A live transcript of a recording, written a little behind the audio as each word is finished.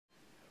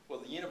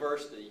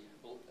university,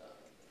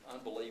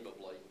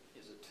 unbelievably,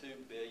 is a $2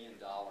 billion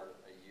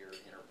a year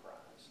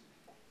enterprise.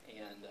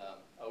 And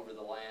over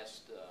the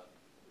last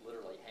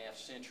literally half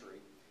century,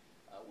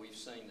 we've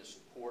seen the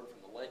support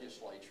from the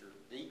legislature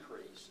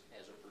decrease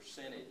as a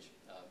percentage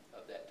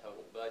of that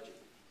total budget.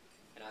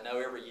 And I know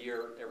every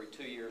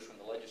 2 years when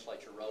the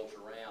legislature rolls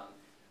around,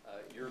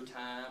 your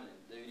time and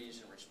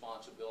duties and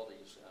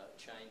responsibilities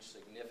change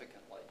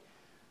significantly.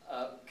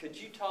 Could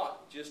you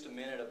talk just a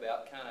minute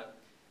about kind of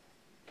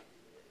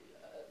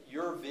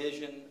your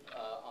vision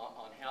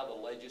on how the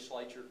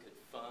legislature could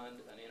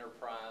fund an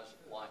enterprise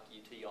like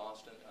UT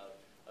Austin,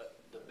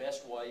 the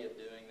best way of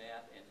doing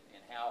that,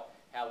 and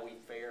how we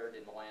fared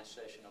in the last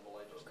session of the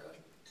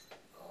legislature?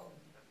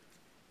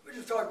 We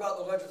just talk about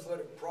the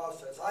legislative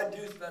process. I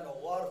do spend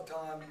a lot of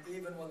time,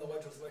 even when the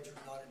legislature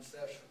is not in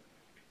session,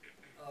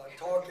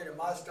 talking, and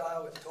my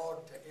style is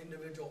talk to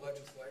individual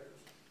legislators.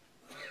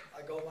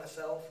 I go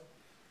myself,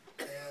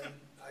 and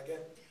I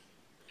get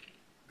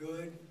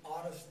good,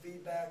 honest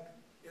feedback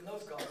in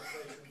those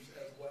conversations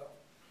as well.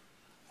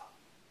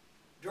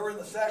 During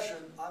the session,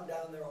 I'm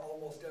down there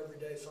almost every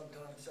day,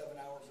 sometimes 7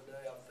 hours a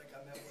day. I think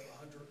I met with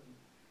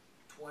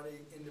 120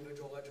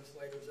 individual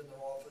legislators in their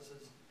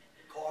offices,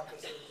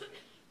 caucuses,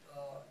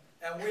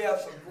 and we have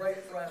some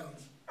great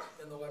friends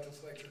in the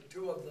legislature.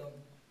 2 of them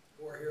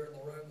who are here in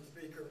the room, the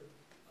Speaker,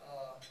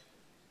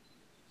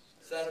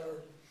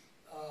 Senator,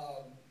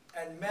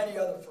 and many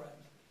other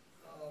friends.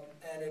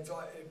 And it's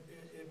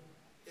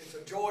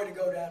a joy to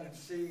go down and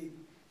see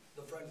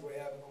the friends we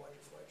have in the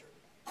legislature.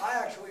 I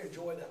actually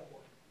enjoy that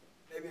work.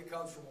 Maybe it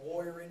comes from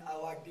lawyering. I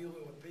like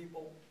dealing with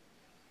people.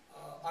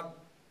 I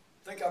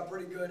think I'm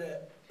pretty good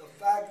at the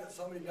fact that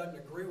somebody doesn't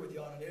agree with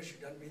you on an issue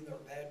doesn't mean they're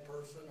a bad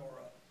person or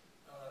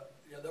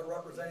they're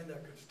representing their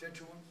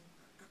constituents.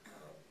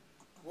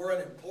 We're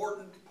an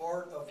important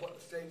part of what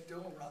the state's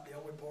doing. We're not the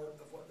only part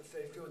of what the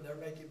state's doing. They're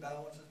making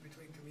balances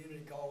between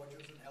community colleges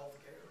and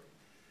healthcare.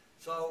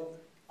 So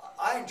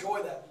I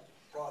enjoy that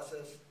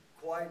process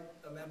quite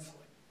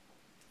immensely.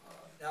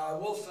 Now I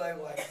will say,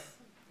 like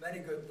many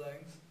good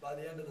things, by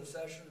the end of the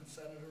session,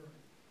 Senator,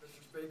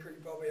 Mr. Speaker,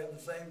 you probably have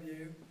the same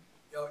view.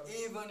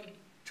 Even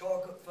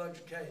chocolate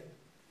fudge cake,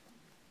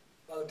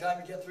 by the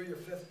time you get through your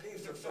 5th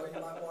piece or so, you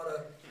might want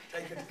to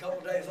take a couple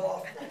days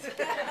off.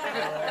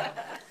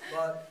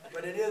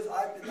 But it is,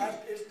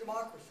 it's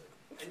democracy.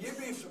 And you'd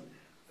be,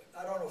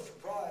 I don't know,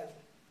 surprised,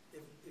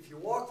 if you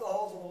walk the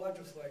halls of the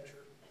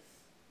legislature,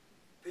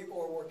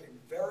 people are working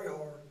very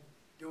hard,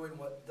 doing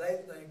what they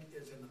think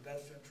is in the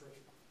best interest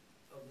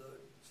of the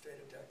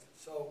state of Texas.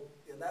 So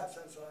in that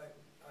sense,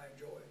 I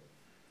enjoy it.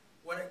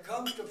 When it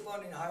comes to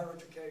funding higher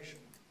education,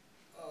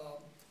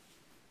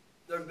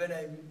 there's been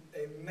a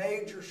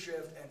major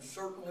shift, and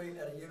certainly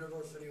at a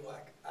university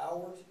like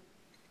ours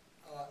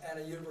and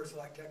a university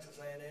like Texas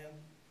A&M,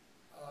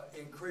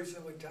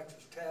 increasingly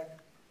Texas Tech,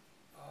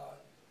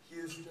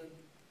 Houston,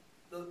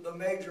 the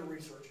major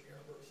research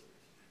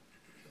universities.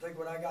 I think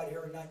when I got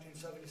here in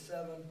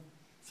 1977,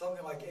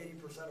 something like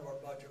 80% of our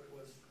budget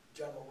was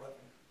general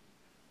revenue.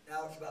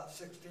 Now it's about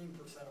 16%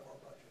 of our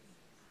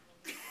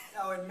budget.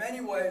 Now in many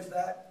ways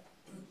that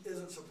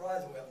isn't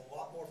surprising. We have a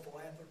lot more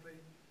philanthropy.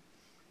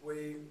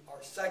 We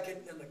are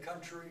second in the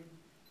country,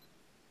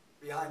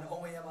 behind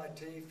only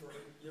MIT, for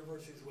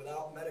universities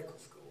without medical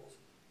schools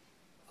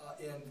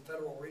in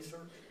federal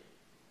research,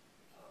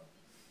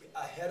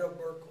 ahead of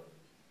Berkeley.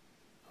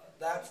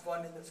 That's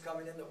funding that's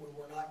coming in that we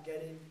were not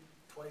getting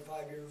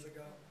 25 years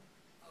ago.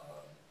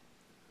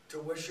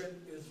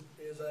 Tuition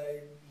is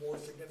a more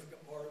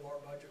significant part of our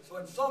budget. So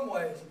in some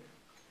ways,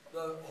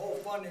 the whole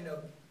funding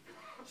of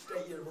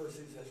state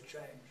universities has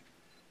changed.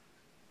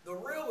 The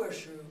real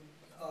issue,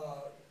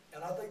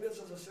 and I think this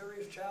is a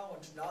serious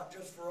challenge, not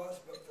just for us,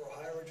 but for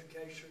higher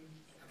education,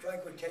 and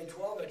frankly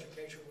K-12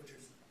 education, which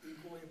is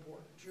equally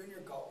important,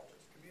 junior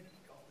colleges, community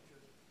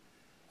colleges.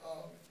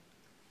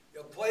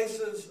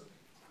 Places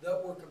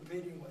that we're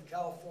competing with,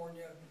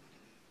 California,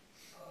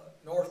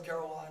 North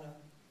Carolina,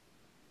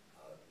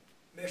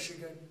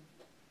 Michigan,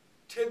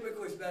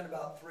 typically spend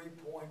about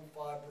 3.5%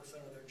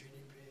 of their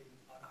GDP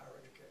on higher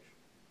education.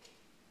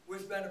 We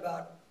spend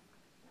about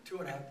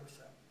 2.5%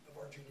 of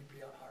our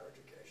GDP on higher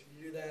education.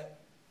 You do that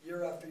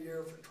year after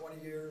year for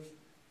 20 years,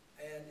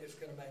 and it's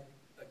going to make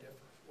a difference.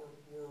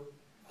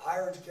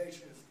 Higher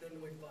education is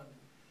thinly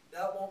funded.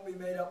 That won't be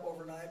made up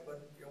overnight,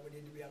 but we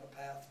need to be on a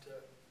path to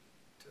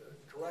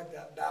correct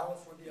that,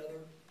 balance with the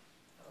other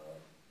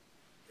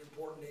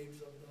important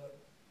needs of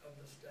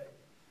the state.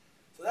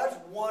 So that's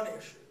one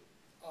issue.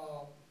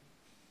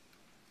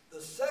 The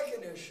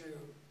second issue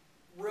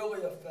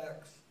really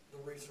affects the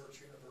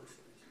research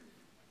universities.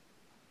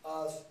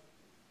 Us,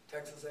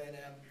 Texas A&M,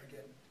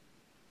 again,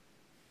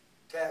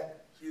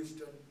 Tech,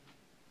 Houston,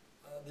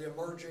 the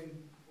emerging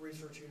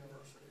research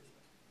universities.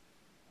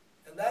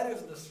 And that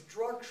is the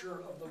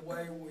structure of the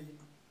way we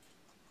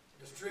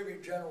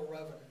distribute general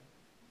revenue.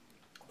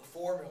 The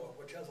formula,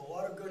 which has a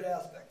lot of good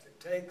aspects. It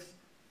takes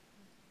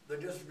the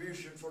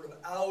distribution sort of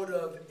out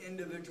of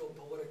individual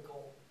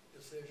political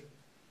decisions.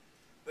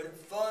 But it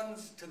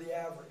funds to the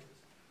averages.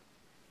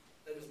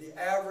 That is, the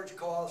average average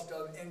cost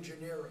of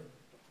engineering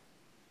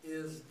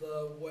is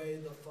the way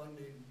the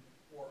funding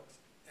works,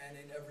 and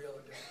in every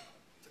other discipline.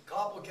 It's a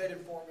complicated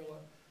formula,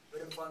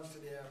 but it funds to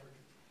the averages.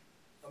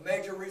 A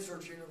major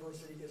research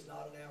university is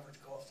not an average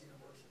cost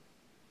university.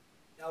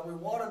 Now, we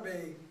want to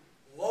be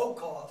low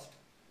cost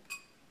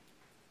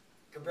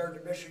compared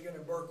to Michigan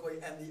and Berkeley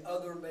and the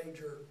other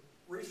major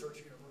research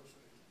universities.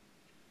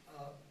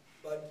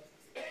 But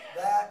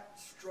that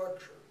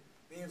structure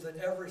means that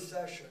every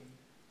session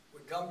we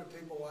come to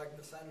people like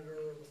the senator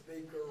or the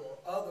speaker or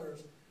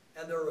others,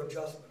 and there are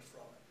adjustments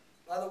from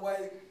it. By the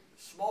way,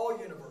 small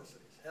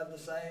universities have the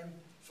same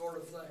sort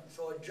of thing,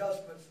 so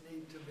adjustments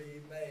need to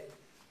be made.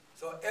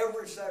 So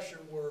every session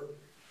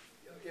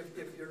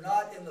if you're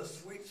not in the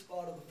sweet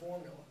spot of the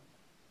formula,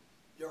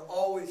 you're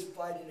always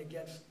fighting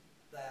against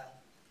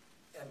that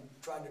and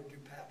trying to do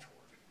patchwork.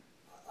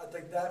 I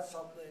think that's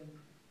something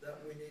that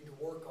we need to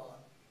work on.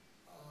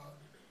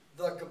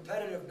 The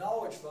Competitive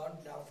Knowledge Fund,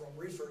 now from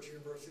research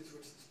universities,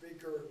 which the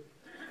speaker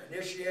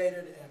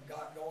initiated and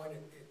got going,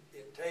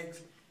 it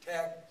takes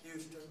Tech,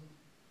 Houston,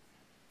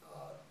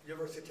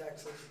 University of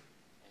Texas,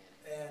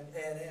 and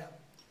A&M.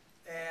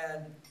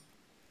 And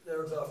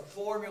there's a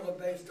formula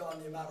based on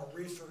the amount of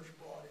research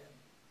brought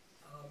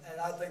in. And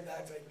I think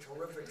that's a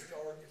terrific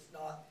start. It's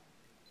not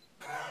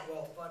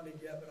well funded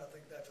yet, but I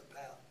think that's a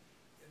path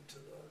into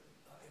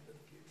the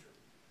future.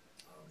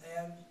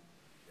 And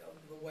you know,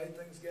 the way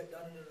things get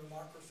done in a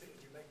democracy is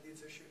you make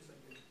these issues and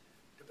you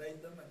debate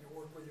them and you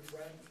work with your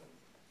friends,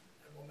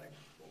 and we'll make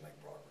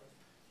progress.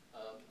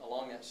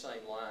 Along that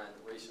same line,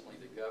 recently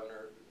the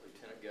governor,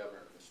 lieutenant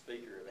governor, and the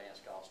speaker have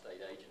asked all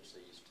state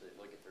agencies to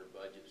look at their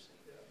budgets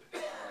and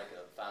make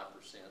a 5%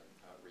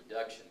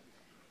 reduction.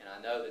 And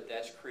I know that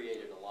that's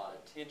created a lot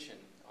of tension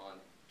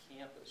on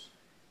campus,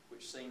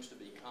 which seems to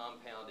be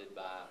compounded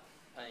by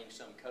paying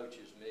some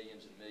coaches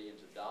millions and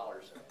millions of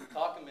dollars.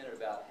 Talk a minute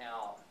about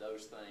how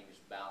those things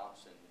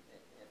balance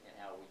and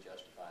how we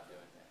justify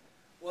doing that.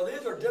 Well,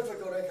 these are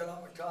difficult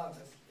economic times.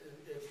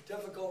 It's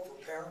difficult for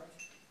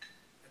parents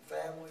and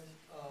families.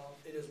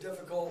 It is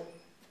difficult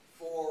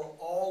for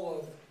all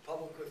of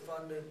publicly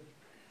funded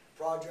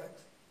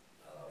projects,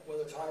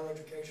 whether it's higher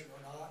education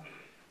or not.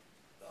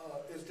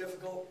 It's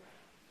difficult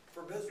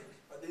for business.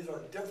 These are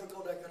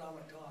difficult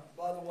economic times.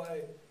 By the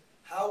way,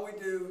 how we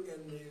do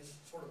in these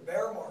sort of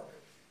bear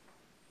markets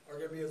are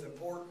going to be as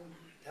important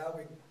to how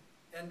we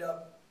end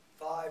up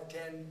 5,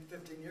 10,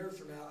 15 years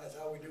from now as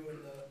how we do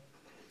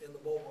in the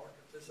bull markets.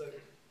 It's a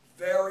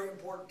very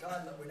important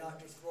time that we not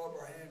just throw up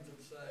our hands and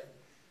say,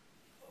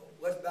 oh,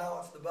 let's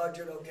balance the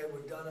budget. Okay,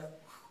 we've done it.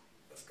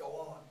 Let's go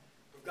on.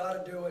 We've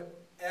got to do it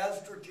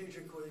as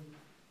strategically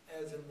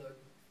as in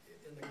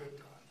the good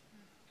times.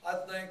 I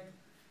think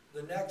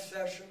the next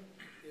session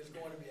is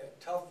going to be a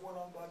tough one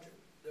on budget.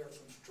 There are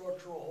some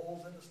structural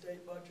holes in the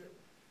state budget.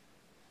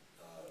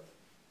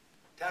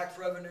 Tax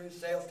revenues,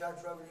 sales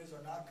tax revenues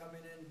are not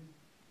coming in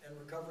and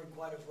recovering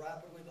quite as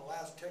rapidly. The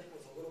last tick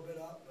was a little bit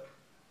up, but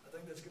I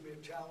think this could be a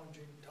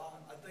challenging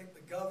time. I think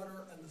the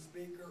governor and the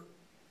speaker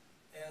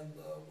and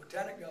the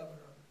lieutenant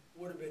governor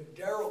would have been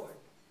derelict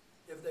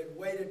if they'd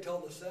waited till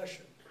the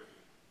session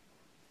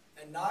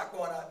and not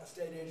gone out to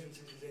state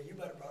agencies and say, you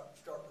better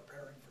start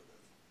preparing for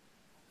this.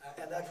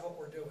 And that's what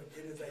we're doing.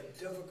 It is a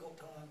difficult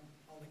time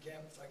on the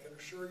campus. I can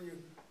assure you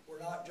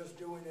we're not just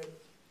doing it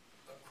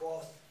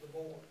across the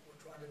board. We're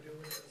trying to do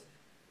it as,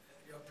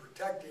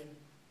 protecting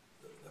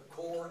the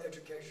core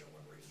educational